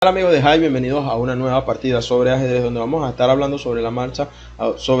Hola amigos de Jai, bienvenidos a una nueva partida sobre ajedrez donde vamos a estar hablando sobre la marcha,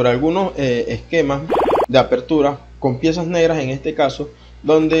 sobre algunos esquemas de apertura con piezas negras en este caso,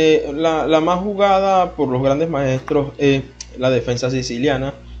 donde la más jugada por los grandes maestros es la defensa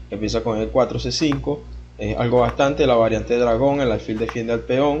siciliana, que empieza con el 4C5, es algo bastante, la variante dragón, el alfil defiende al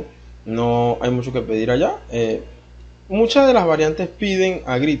peón, no hay mucho que pedir allá. Muchas de las variantes piden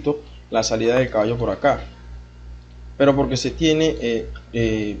a grito la salida del caballo por acá, pero porque se tiene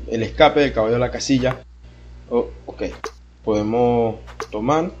el escape del caballo de la casilla. Ok, podemos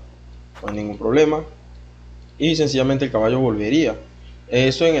tomar, no hay ningún problema, y sencillamente el caballo volvería.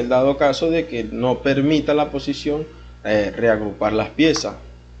 Eso en el dado caso de que no permita la posición reagrupar las piezas,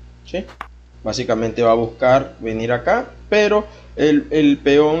 ¿sí? Básicamente va a buscar venir acá, pero el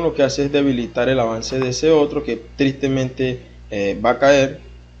peón lo que hace es debilitar el avance de ese otro que tristemente va a caer.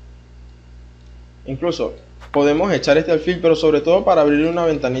 Incluso podemos echar este alfil, pero sobre todo para abrir una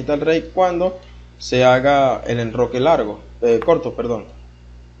ventanita al rey cuando se haga el enroque corto, perdón.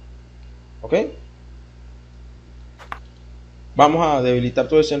 Ok, vamos a debilitar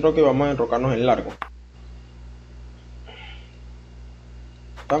todo ese enroque y vamos a enrocarnos en largo.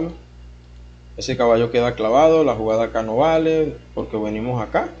 ¿Estamos? Ese caballo queda clavado, la jugada acá no vale porque venimos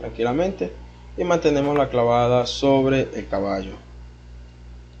acá tranquilamente y mantenemos la clavada sobre el caballo.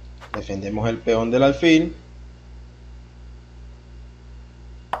 Defendemos el peón del alfil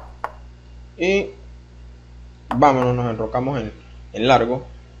y vámonos, nos enrocamos en largo.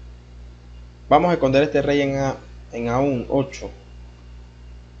 Vamos a esconder este rey en A8.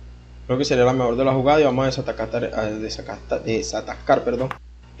 Creo que sería la mejor de la jugada y vamos a desatascar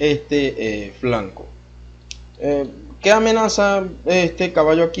este flanco. ¿Qué amenaza este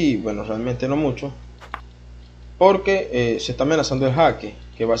caballo aquí? Bueno, realmente no mucho, porque se está amenazando el jaque,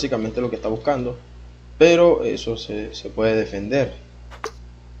 que básicamente es lo que está buscando, pero eso se puede defender.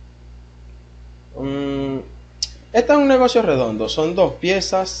 Este es un negocio redondo, son dos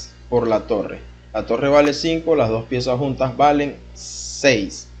piezas por la torre. La torre vale 5, las dos piezas juntas valen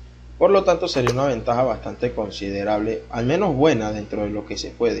 6. Por lo tanto sería una ventaja bastante considerable, al menos buena dentro de lo que se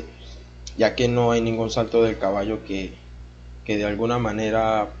puede, ya que no hay ningún salto del caballo que de alguna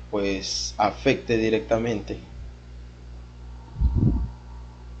manera pues afecte directamente.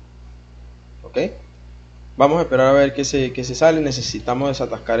 Ok, vamos a esperar a ver qué se sale. Necesitamos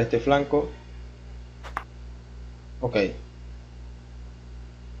desatascar este flanco. Ok,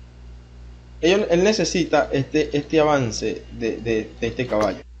 él necesita este avance de este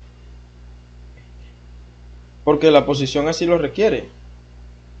caballo, porque la posición así lo requiere.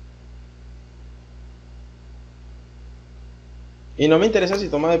 Y no me interesa si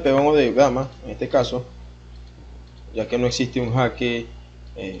toma de peón o de dama, en este caso, ya que no existe un jaque,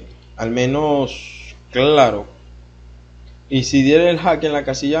 al menos claro. Y si diera el jaque en la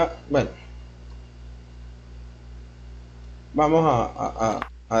casilla, bueno, vamos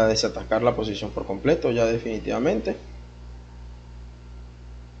a desatacar la posición por completo, ya definitivamente.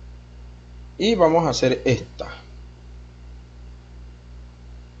 Y vamos a hacer esta.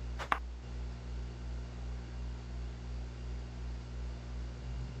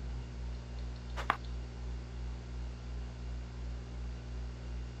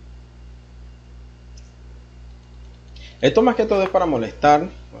 Esto más que todo es para molestar.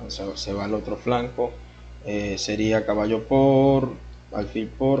 Se va al otro flanco. Sería caballo por, alfil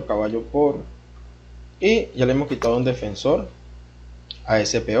por, caballo por. Y ya le hemos quitado un defensor a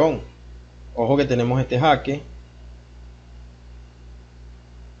ese peón. Ojo que tenemos este jaque.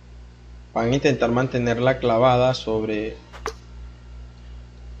 Van a intentar mantenerla clavada sobre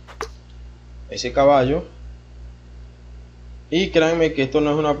ese caballo. Y créanme que esto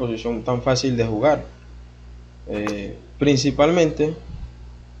no es una posición tan fácil de jugar. Principalmente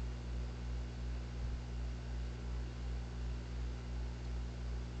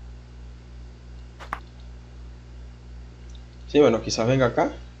sí, bueno, quizás venga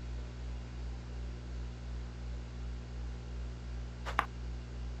acá.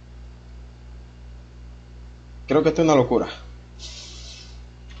 Creo que esto es una locura.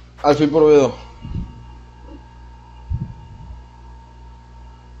 Alfil por B2.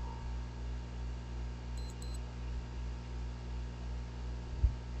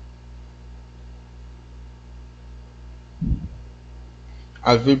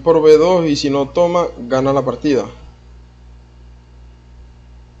 Alfil por B2 y si no toma, gana la partida.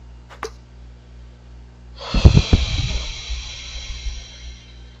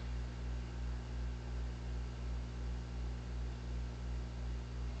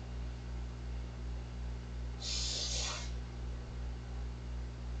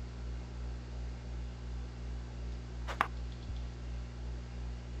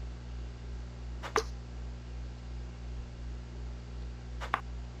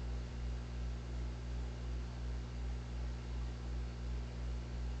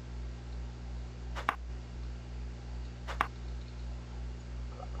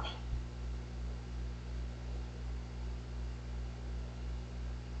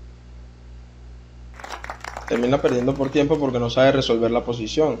 termina perdiendo por tiempo porque no sabe resolver la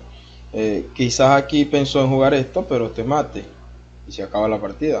posición. Quizás aquí pensó en jugar esto, pero este mate y se acaba la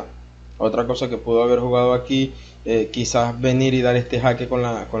partida. Otra cosa que pudo haber jugado aquí, quizás venir y dar este jaque con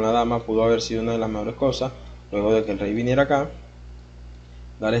la dama, pudo haber sido una de las mejores cosas. Luego de que el rey viniera acá,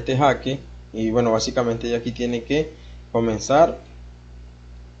 dar este jaque, y bueno, básicamente ya aquí tiene que comenzar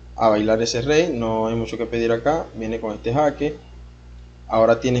a bailar ese rey. No hay mucho que pedir acá, viene con este jaque.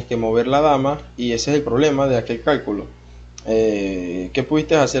 Ahora tienes que mover la dama, y ese es el problema de aquel cálculo. ¿Qué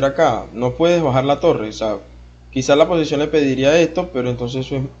pudiste hacer acá? No puedes bajar la torre, o sea, quizás la posición le pediría esto, pero entonces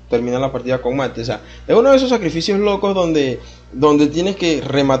termina la partida con mate. O sea, es uno de esos sacrificios locos donde tienes que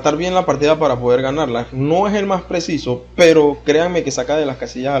rematar bien la partida para poder ganarla. No es el más preciso, pero créanme que saca de las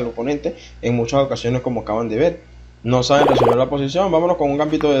casillas al oponente en muchas ocasiones, como acaban de ver. No saben resolver la posición. Vámonos con un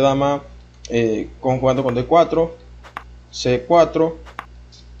gambito de dama, jugando con D4, C4.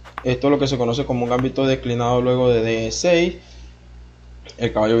 Esto es lo que se conoce como un gambito declinado luego de D6.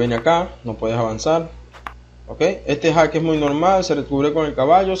 El caballo viene acá, no puedes avanzar. Ok, este jaque es muy normal, se recubre con el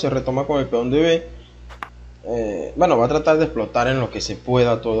caballo, se retoma con el peón de B. Bueno, va a tratar de explotar en lo que se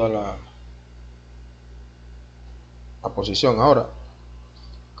pueda toda la posición. Ahora,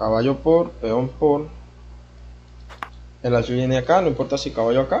 caballo por, peón por. El alfil viene acá, no importa si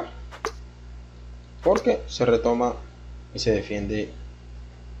caballo acá, porque se retoma y se defiende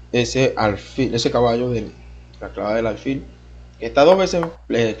ese alfil, ese caballo de la clavada del alfil, que está dos veces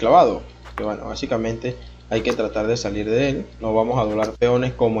clavado. Que bueno, básicamente hay que tratar de salir de él. No vamos a doblar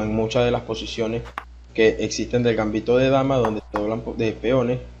peones como en muchas de las posiciones que existen del gambito de dama, donde se doblan de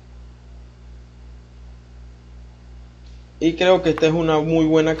peones. Y creo que esta es una muy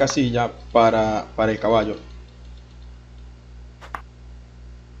buena casilla para el caballo.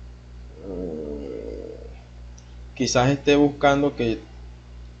 Quizás esté buscando que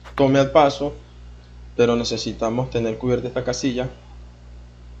tome al paso, pero necesitamos tener cubierta esta casilla.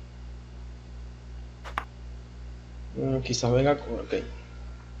 Quizás venga con... ok,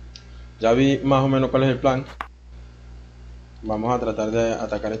 ya vi más o menos cuál es el plan. Vamos a tratar de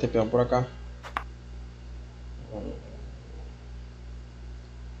atacar este peón por acá.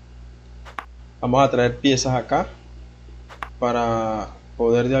 Vamos a traer piezas acá para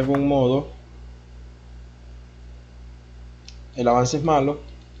poder de algún modo... El avance es malo.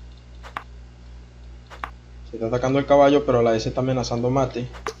 Se está atacando el caballo, pero a la vez se está amenazando mate.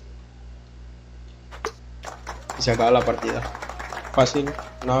 Y se acaba la partida. Fácil.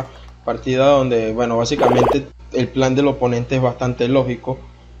 Una partida donde, bueno, básicamente el plan del oponente es bastante lógico.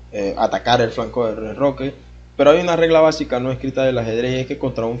 Atacar el flanco del enroque. Pero hay una regla básica no escrita del ajedrez, y es que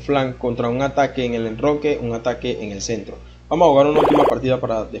contra un ataque en el enroque, un ataque en el centro. Vamos a jugar una última partida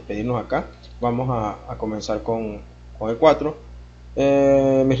para despedirnos acá. Vamos a comenzar con el 4.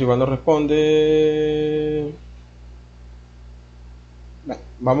 Mi rival no responde.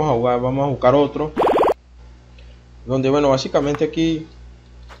 Vamos a buscar otro. Donde, bueno, básicamente aquí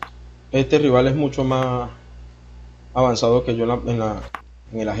este rival es mucho más avanzado que yo en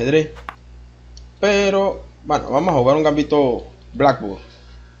el ajedrez. Pero, bueno, vamos a jugar un gambito Blackboard.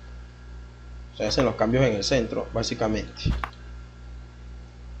 Se hacen los cambios en el centro, básicamente.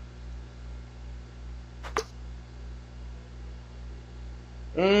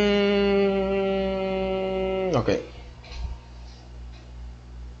 Ok.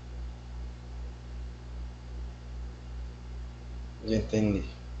 Ya entendí.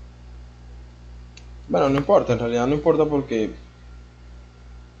 Bueno, no importa, en realidad no importa porque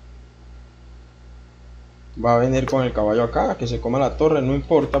va a venir con el caballo acá, que se coma la torre, no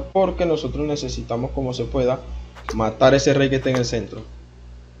importa, porque nosotros necesitamos como se pueda matar ese rey que está en el centro.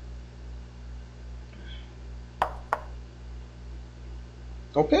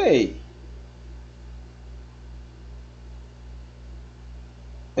 Ok.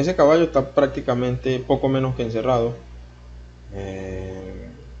 Ese caballo está prácticamente poco menos que encerrado.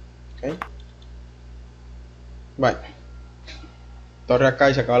 Ok. Bueno. Torre acá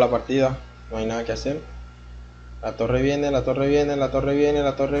y se acaba la partida. No hay nada que hacer. La torre viene, la torre viene, la torre viene,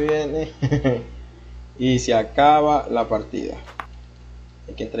 la torre viene. Y se acaba la partida.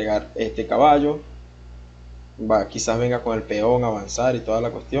 Hay que entregar este caballo. Quizás venga con el peón a avanzar y toda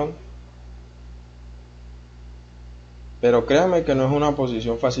la cuestión. Pero créanme que no es una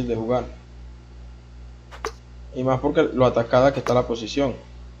posición fácil de jugar. Y más porque lo atacada que está la posición.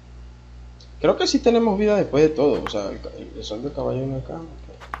 Creo que sí tenemos vida después de todo. O sea, el salto de caballo viene acá.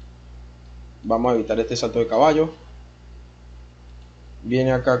 Okay. Vamos a evitar este salto de caballo.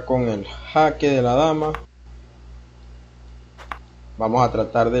 Viene acá con el jaque de la dama. Vamos a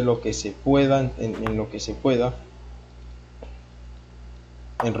tratar de lo que se pueda, en lo que se pueda.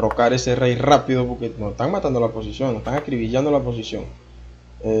 enrocar ese rey rápido porque nos están matando la posición, nos están acribillando la posición.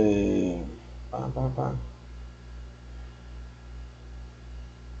 Pam, pam, pam.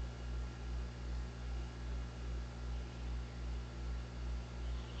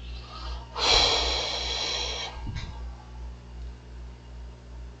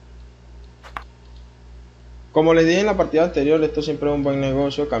 Como les dije en la partida anterior, esto siempre es un buen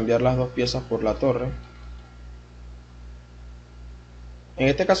negocio, cambiar las dos piezas por la torre. En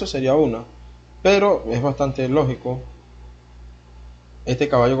este caso sería una, pero es bastante lógico. Este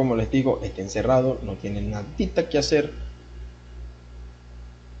caballo, como les digo, está encerrado, no tiene nadita que hacer.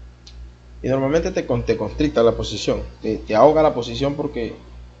 Y normalmente te constricta la posición, te ahoga la posición porque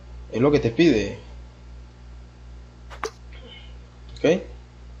es lo que te pide. Ok.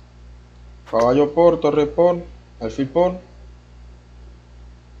 Caballo por, torre por, alfil por.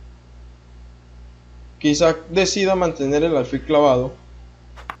 Quizás decida mantener el alfil clavado.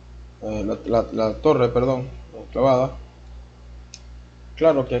 La torre, perdón, clavada.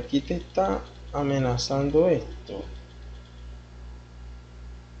 Claro que aquí te está amenazando esto.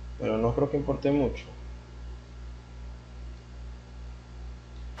 Pero no creo que importe mucho.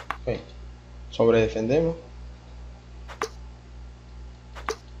 Ok. Sobre defendemos.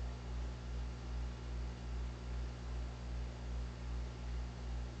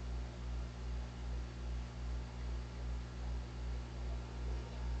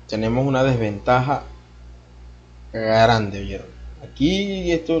 Tenemos una desventaja grande, ¿oyeron? Aquí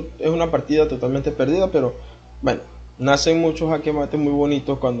esto es una partida totalmente perdida, pero bueno, nacen muchos jaque mate muy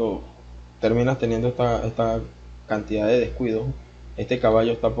bonitos cuando terminas teniendo esta cantidad de descuidos. Este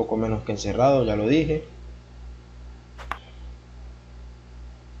caballo está poco menos que encerrado, ya lo dije.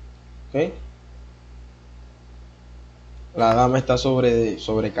 ¿Okay? La dama está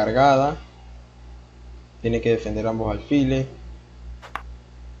sobrecargada. Tiene que defender ambos alfiles.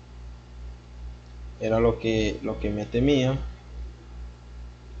 Era lo que me temía.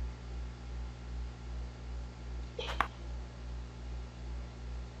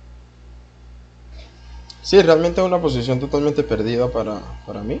 Sí, realmente es una posición totalmente perdida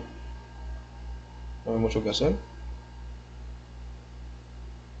para mí. No hay mucho que hacer.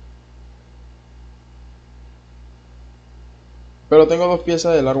 Pero tengo dos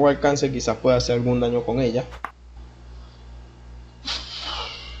piezas de largo alcance, quizás pueda hacer algún daño con ellas.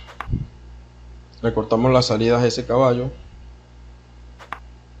 Recortamos las salidas de ese caballo.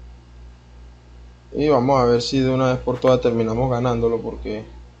 Y vamos a ver si de una vez por todas terminamos ganándolo, porque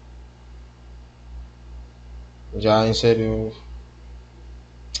ya en serio.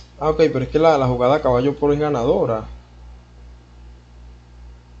 Ah, ok, pero es que la jugada caballo por es ganadora.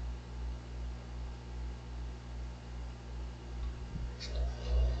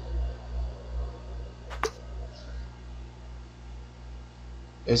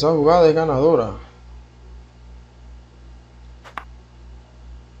 Esa jugada es ganadora.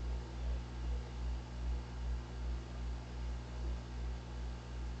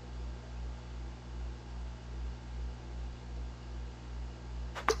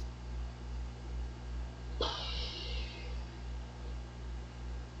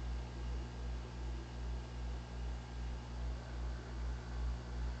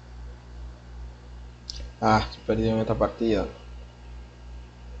 Ah, perdí en esta partida.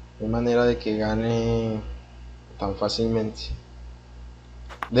 No hay manera de que gane tan fácilmente.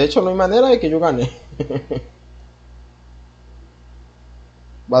 De hecho, no hay manera de que yo gane.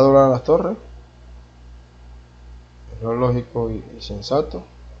 Va a doblar las torres. Es lo lógico y sensato.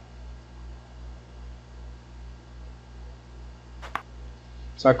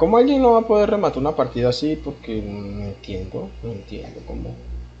 O sea, ¿cómo alguien no va a poder rematar una partida así? Porque no entiendo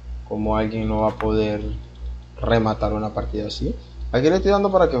cómo alguien no va a poder rematar una partida así. Aquí le estoy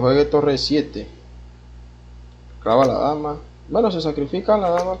dando para que juegue torre 7. Clava la dama. Bueno, se sacrifica la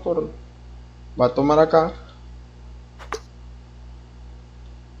dama por... Va a tomar acá.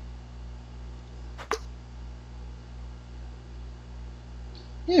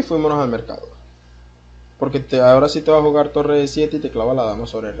 Y fuimos al mercado. Porque ahora sí te va a jugar torre de 7 y te clava la dama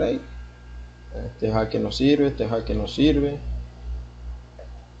sobre el rey. Este jaque no sirve, este jaque no sirve.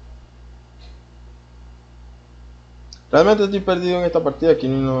 Realmente estoy perdido en esta partida. Aquí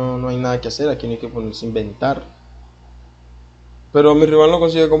no hay nada que hacer, aquí no hay que ponerse a inventar. Pero mi rival no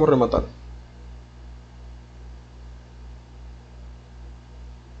consigue cómo rematar.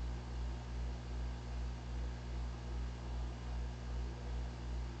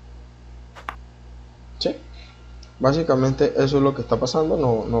 Sí. Básicamente eso es lo que está pasando.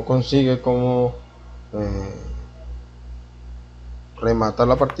 No consigue cómo rematar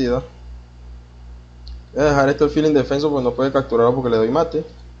la partida. Voy a dejar esto el fil indefenso porque no puede capturarlo porque le doy mate.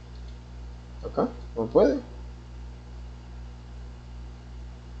 Acá, no puede.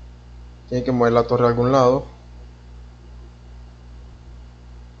 Tiene que mover la torre a algún lado.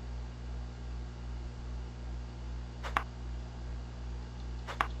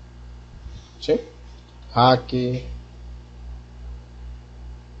 ¿Sí? Jaque.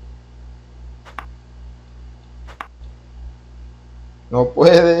 No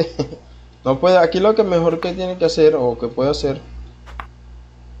puede. No puede. Aquí lo que mejor que tiene que hacer o que puede hacer.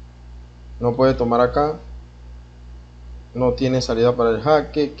 No puede tomar acá. No tiene salida para el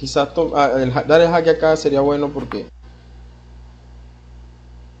jaque. Quizás dar el jaque acá sería bueno porque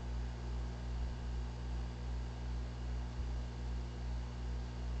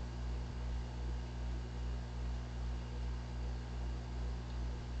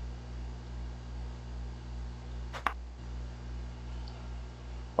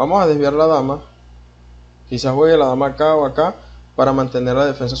vamos a desviar la dama. Quizás juegue la dama acá o acá para mantener la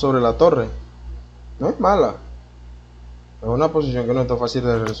defensa sobre la torre. No es mala. Es una posición que no está fácil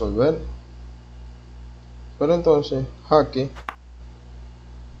de resolver. Pero entonces, jaque.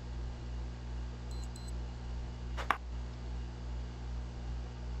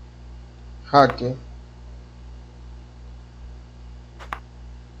 Jaque.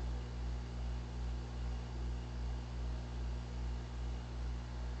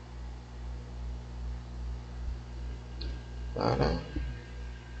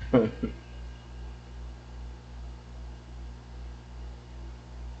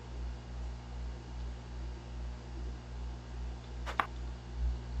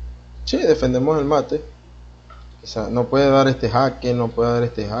 Sí, defendemos el mate. Quizá no puede dar este jaque, no puede dar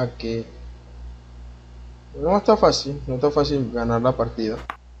este jaque. No está fácil, no está fácil ganar la partida.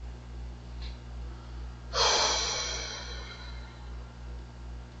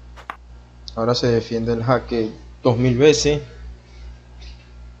 Ahora se defiende el jaque 2000 veces.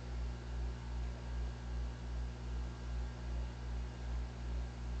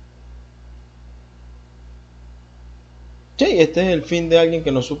 Sí, este es el fin de alguien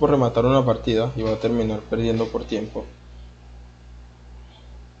que no supo rematar una partida y va a terminar perdiendo por tiempo.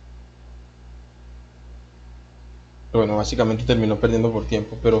 Bueno, básicamente terminó perdiendo por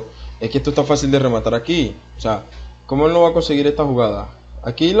tiempo, pero es que esto está fácil de rematar aquí. O sea, ¿cómo él no va a conseguir esta jugada?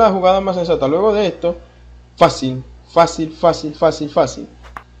 Aquí la jugada más sensata, luego de esto, fácil, fácil, fácil, fácil, fácil.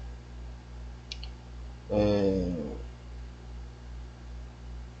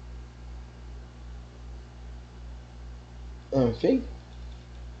 En fin,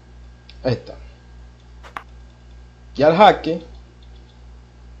 ahí está. Y al jaque,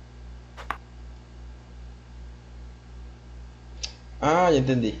 ya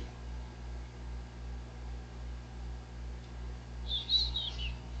entendí.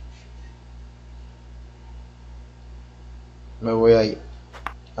 Me voy ahí.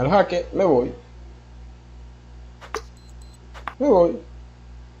 Al jaque, me voy. Me voy.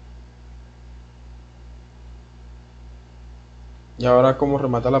 Y ahora, ¿cómo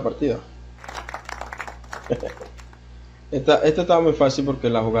rematar la partida? Esta estaba muy fácil porque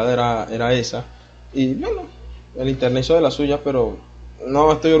la jugada era esa. Y bueno, el internet hizo de las suyas, pero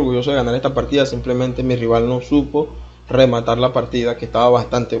no estoy orgulloso de ganar esta partida. Simplemente mi rival no supo rematar la partida, que estaba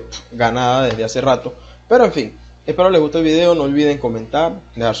bastante ganada desde hace rato. Pero en fin, espero les guste el video. No olviden comentar,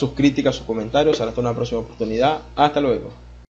 dejar sus críticas, sus comentarios. Hasta una próxima oportunidad. Hasta luego.